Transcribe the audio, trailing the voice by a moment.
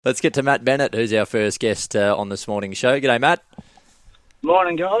Let's get to Matt Bennett, who's our first guest on this morning's show. G'day, Matt.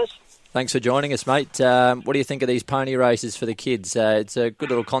 Morning, guys. Thanks for joining us, mate. What do you think of these pony races for the kids? It's a good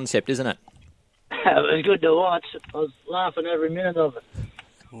little concept, isn't it? It was good to watch. I was laughing every minute of it.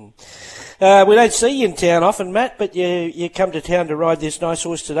 We don't see you in town often, Matt, but you come to town to ride this nice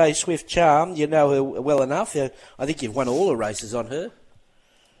horse today, Swift Charm. You know her well enough. I think you've won all the races on her.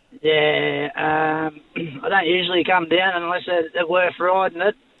 Yeah, I don't usually come down unless they're worth riding,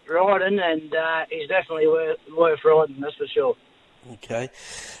 and he's definitely worth riding, that's for sure. Okay.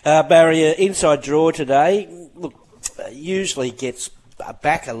 Barry, inside draw today, look, usually gets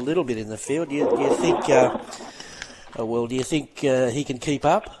back a little bit in the field. Do you think... do you think he can keep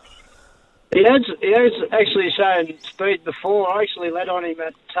up? He has actually shown speed before. I actually led on him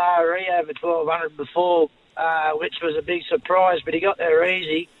at Taree over 1200 before, which was a big surprise, but he got there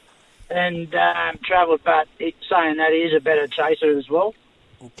easy and travelled, but saying that he is a better chaser as well.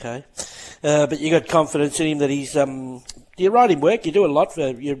 Okay. But you got confidence in him that he's... do you ride him work? You do a lot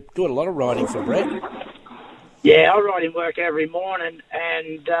of riding for Brett. Yeah, I ride him work every morning,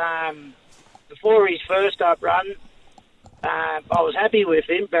 and before his first up run, I was happy with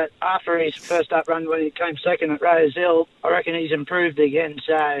him, but after his first up run when he came second at Rose Hill, I reckon he's improved again.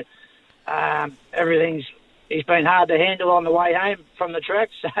 So he's been hard to handle on the way home from the track,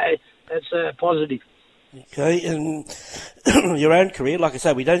 so that's positive. Okay, and your own career, like I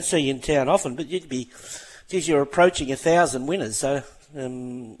say, we don't see you in town often, but you're approaching 1,000 winners, so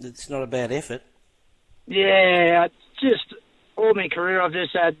it's not a bad effort. Yeah, just all my career I've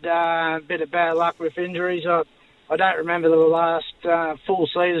just had a bit of bad luck with injuries. I don't remember the last full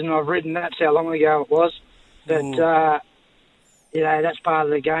season I've ridden. That's how long ago it was. But, that's part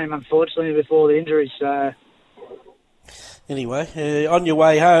of the game, unfortunately, with all the injuries. So. Anyway, on your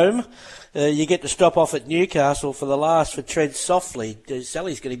way home, you get to stop off at Newcastle for the last for Tread Softly.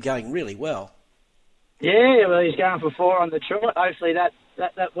 Sally's got him going really well. Yeah, well, he's going for 4 on the trot. Hopefully that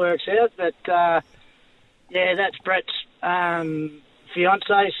works out. But, that's Brett's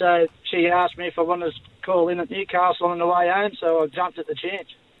fiancée, so she asked me if I wanted to call in at Newcastle on the way home, so I jumped at the chance.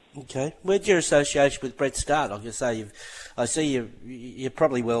 Okay. Where's your association with Brett start? I see you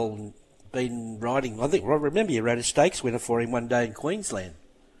probably well been riding. I remember you rode a stakes winner for him one day in Queensland.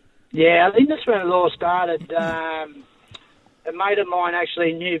 Yeah, I think that's when it all started. A mate of mine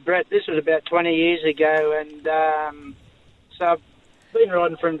actually knew Brett. This was about 20 years ago, and so I've been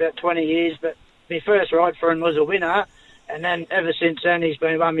riding for him about 20 years, but my first ride for him was a winner, and then ever since then he's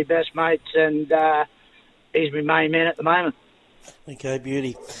been one of my best mates, and he's my main man at the moment. Okay,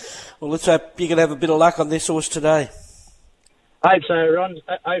 beauty. Well, let's hope you can have a bit of luck on this horse today. I hope so, Ron.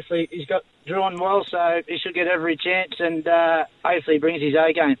 Hopefully he's got drawn well, so he should get every chance, and hopefully he brings his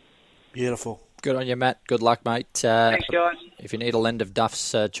A game. Beautiful. Good on you, Matt. Good luck, mate. Thanks, guys. If you need a lend of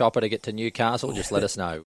Duff's chopper to get to Newcastle, just let us know.